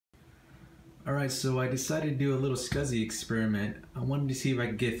Alright, so I decided to do a little SCSI experiment. I wanted to see if I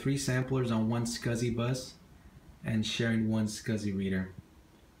could get 3 samplers on one SCSI bus and sharing one SCSI reader.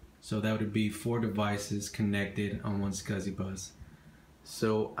 So that would be 4 devices connected on one SCSI bus.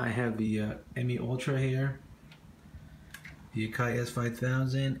 So I have the ME Ultra here, the Akai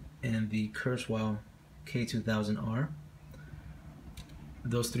S5000, and the Kurzweil K2000R.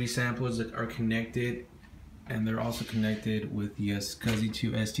 Those 3 samplers are connected, and they're also connected with the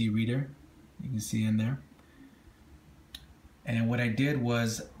scsi2sd reader. You can see in there. And what I did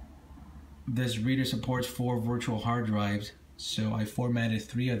was, this reader supports 4 virtual hard drives, so I formatted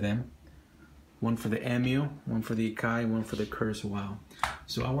 3 of them. One for the MU, one for the Akai, one for the Kurzweil.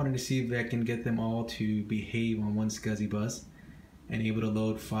 So I wanted to see if I can get them all to behave on one SCSI bus and able to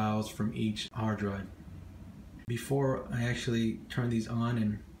load files from each hard drive. Before I actually turn these on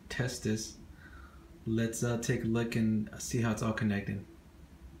and test this, let's take a look and see how it's all connected.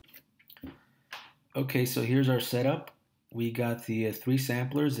 Okay, so here's our setup. We got the 3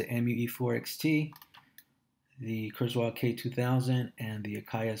 samplers, the MU-E4XT, the Kurzweil K2000, and the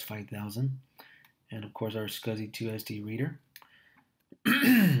Akai S5000, and of course our scsi2sd reader.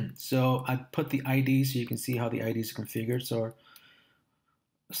 So I put the IDs so you can see how the IDs are configured. So our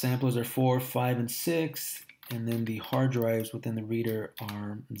samplers are 4, 5, and 6, and then the hard drives within the reader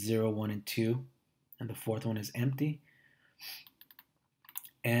are 0, 1, and 2, and the 4th one is empty.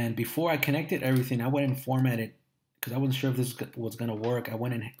 And before I connected everything, I went and formatted, because I wasn't sure if this was going to work. I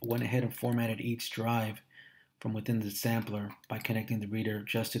went ahead and formatted each drive from within the sampler by connecting the reader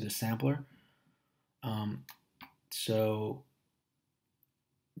just to the sampler. So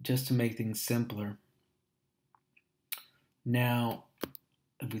just to make things simpler. Now,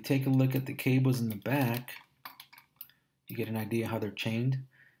 if we take a look at the cables in the back, you get an idea how they're chained.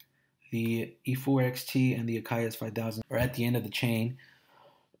 The E4XT and the Akai S5000 are at the end of the chain.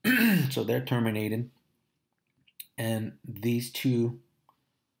 So they're terminated, and these 2,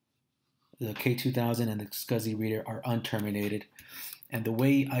 the K2000 and the SCSI reader, are unterminated. And the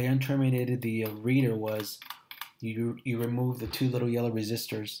way I unterminated the reader was you remove the 2 little yellow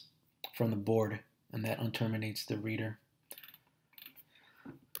resistors from the board, and that unterminates the reader.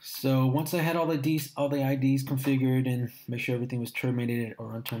 So once I had all the IDs configured and make sure everything was terminated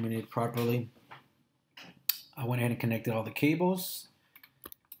or unterminated properly, I went ahead and connected all the cables.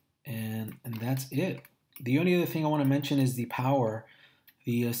 And that's it. The only other thing I want to mention is the power.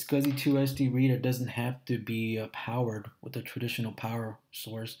 The scsi2sd reader doesn't have to be powered with a traditional power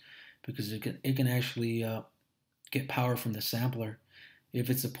source, because it can actually get power from the sampler if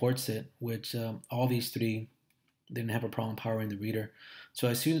it supports it, which all these 3 didn't have a problem powering the reader. So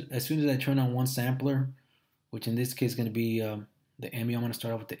as soon as I turn on one sampler, which in this case is going to be the MU, I'm going to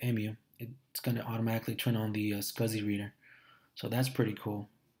start off with the MU, it's going to automatically turn on the SCSI reader. So that's pretty cool.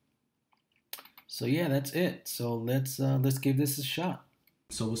 So yeah, that's it. So let's give this a shot.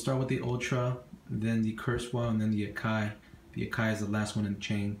 So we'll start with the Ultra, then the Kurzweil, and then the Akai. The Akai is the last one in the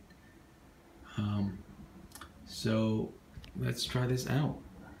chain. So let's try this out.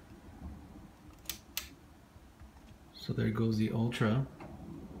 So there goes the Ultra.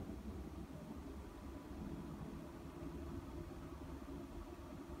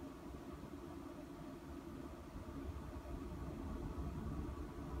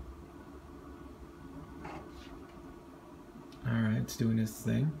 Alright, it's doing its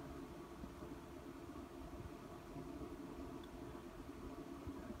thing.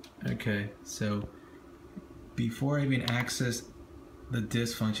 Okay, so before I even access the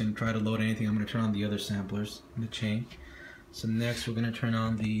disk function and try to load anything, I'm going to turn on the other samplers in the chain. So next we're going to turn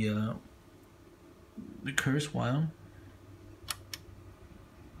on the Kurzweil.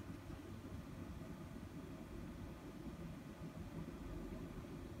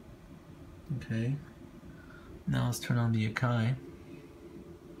 Okay. Now let's turn on the Akai.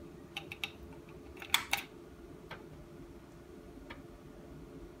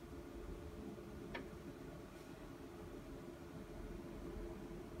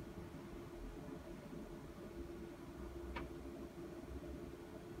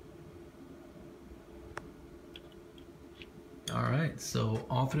 Alright, so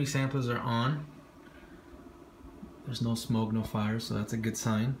all 3 samplers are on. There's no smoke, no fire, so that's a good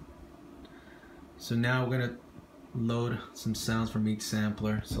sign. So now we're going to load some sounds from each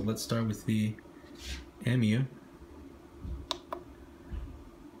sampler. So let's start with the MU.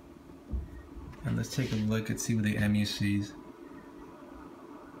 And let's take a look and see what the MU sees.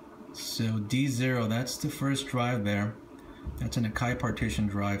 So D0, that's the first drive there. That's an Akai partition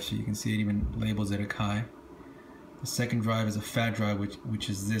drive, so you can see it even labels it Akai. The second drive is a fat drive, which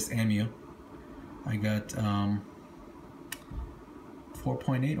is this MU. I got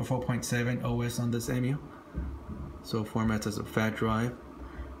 4.8 or 4.7 OS on this EMU. So formats as a fat drive.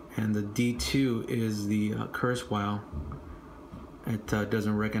 And the D2 is the Kurzweil. It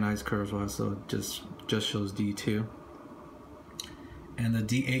doesn't recognize Kurzweil, so it just shows D2. And the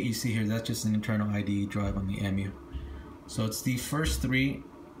D8 you see here, that's just an internal IDE drive on the EMU. So it's the first three,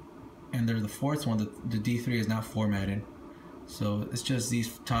 and they're the fourth one. The D3 is not formatted. So it's just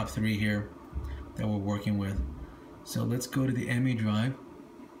these top three here that we're working with. So let's go to the EMU drive.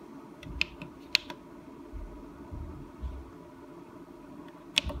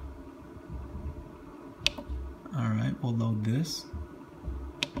 Alright, we'll load this.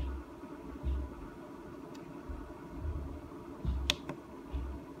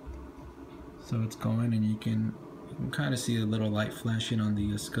 So it's going, and you can kind of see a little light flashing on the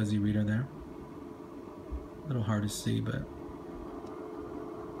SCSI reader there. A little hard to see, but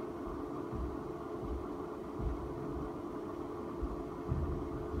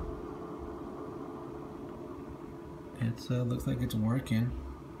it looks like it's working.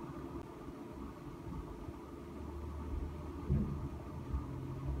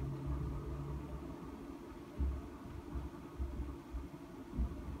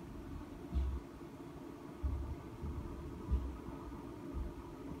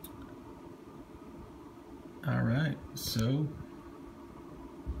 Alright, so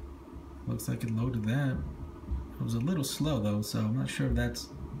looks like it loaded that. It was a little slow though, so I'm not sure if that's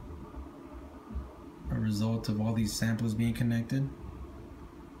a result of all these samples being connected,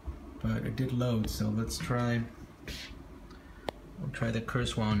 but it did load. So let's try, we'll try the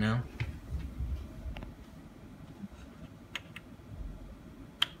Kurzweil now.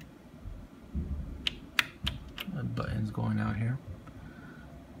 My button's going out here.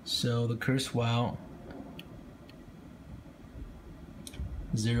 So the Kurzweil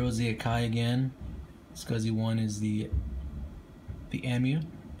 0 is the Akai again, SCSI1 is the EMU,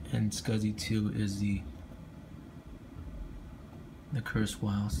 and SCSI2 is the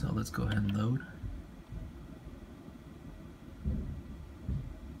Kurzweil. So let's go ahead and load.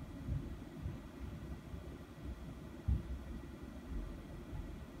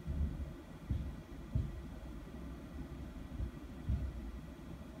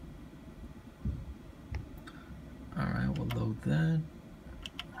 Alright, we'll load that.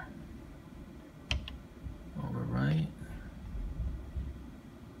 Overwrite.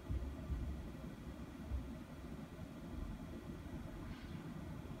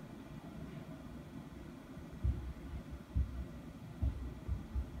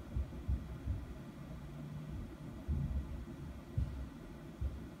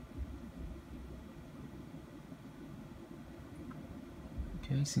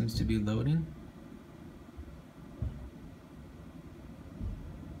 Okay, seems to be loading.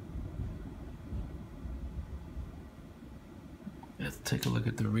 Let's take a look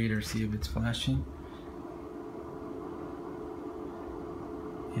at the reader, see if it's flashing.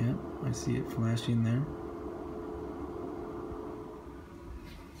 Yeah, I see it flashing there.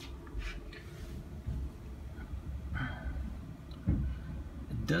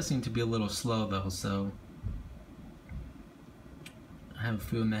 It does seem to be a little slow though, so I have a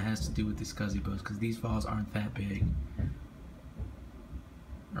feeling that has to do with the SCSI bus, because these files aren't that big.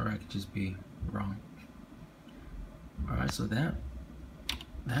 Or I could just be wrong. Alright, so that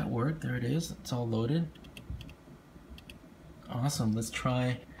worked. There it is. It's all loaded. Awesome. Let's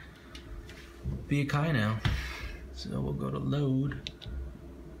try the Akai now. So we'll go to load.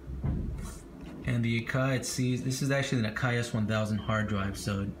 And the Akai, it sees, this is actually an Akai S1000 hard drive,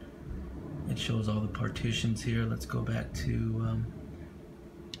 so it shows all the partitions here. Let's go back to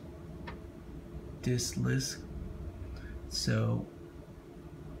disk list. So,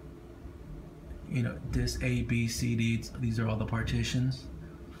 you know, disk A, B, C, D, these are all the partitions,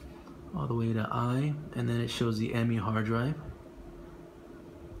 all the way to I, and then it shows the EMU hard drive,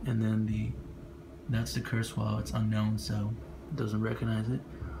 and then that's the Kurzweil. It's unknown, so it doesn't recognize it.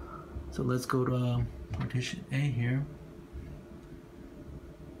 So let's go to partition A here,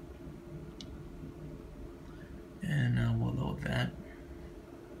 and we'll load that.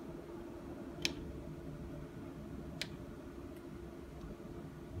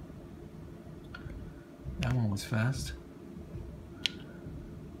 That one was fast.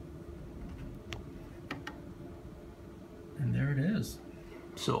 And there it is.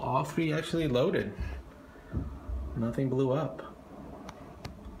 So all three actually loaded. Nothing blew up.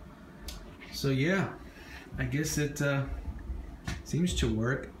 So yeah, I guess it seems to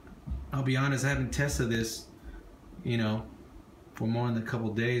work. I'll be honest, I haven't tested this, you know, for more than a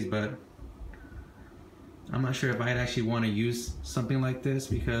couple days, but I'm not sure if I'd actually want to use something like this,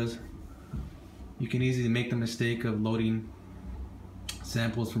 because you can easily make the mistake of loading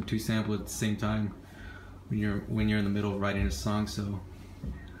samples from two samples at the same time when you're in the middle of writing a song. So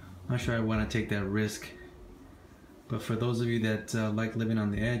I'm not sure I want to take that risk. But for those of you that like living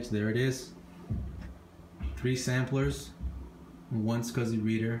on the edge, there it is. 3 samplers, 1 SCSI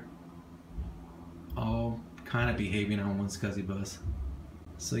reader, all kind of behaving on 1 SCSI bus.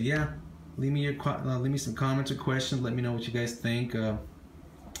 So yeah, leave me some comments or questions. Let me know what you guys think, and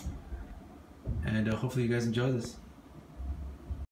hopefully you guys enjoy this.